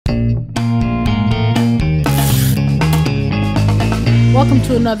Welcome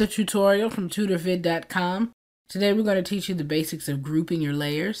to another tutorial from tutorvid.com. Today we're going to teach you the basics of grouping your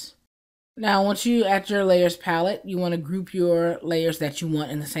layers. Now once you're at your layers palette, you want to group your layers that you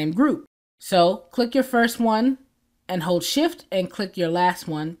want in the same group. So click your first one and hold shift and click your last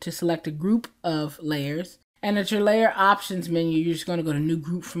one to select a group of layers. And at your layer options menu, you're just going to go to new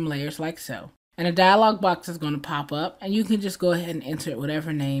group from layers like so. And a dialog box is going to pop up and you can just go ahead and insert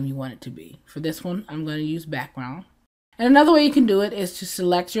whatever name you want it to be. For this one, I'm going to use background. And another way you can do it is to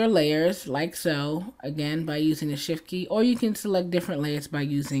select your layers like so, again by using the shift key, or you can select different layers by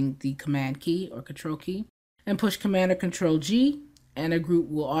using the command key or control key and push command or control G and a group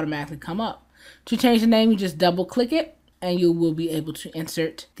will automatically come up. To change the name, you just double click it and you will be able to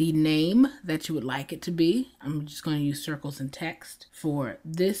insert the name that you would like it to be. I'm just going to use circles and text for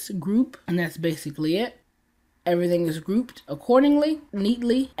this group, and that's basically it. Everything is grouped accordingly,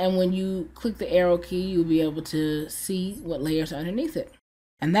 neatly, and when you click the arrow key, you'll be able to see what layers are underneath it.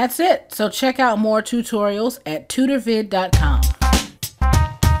 And that's it. So check out more tutorials at tutorvid.com.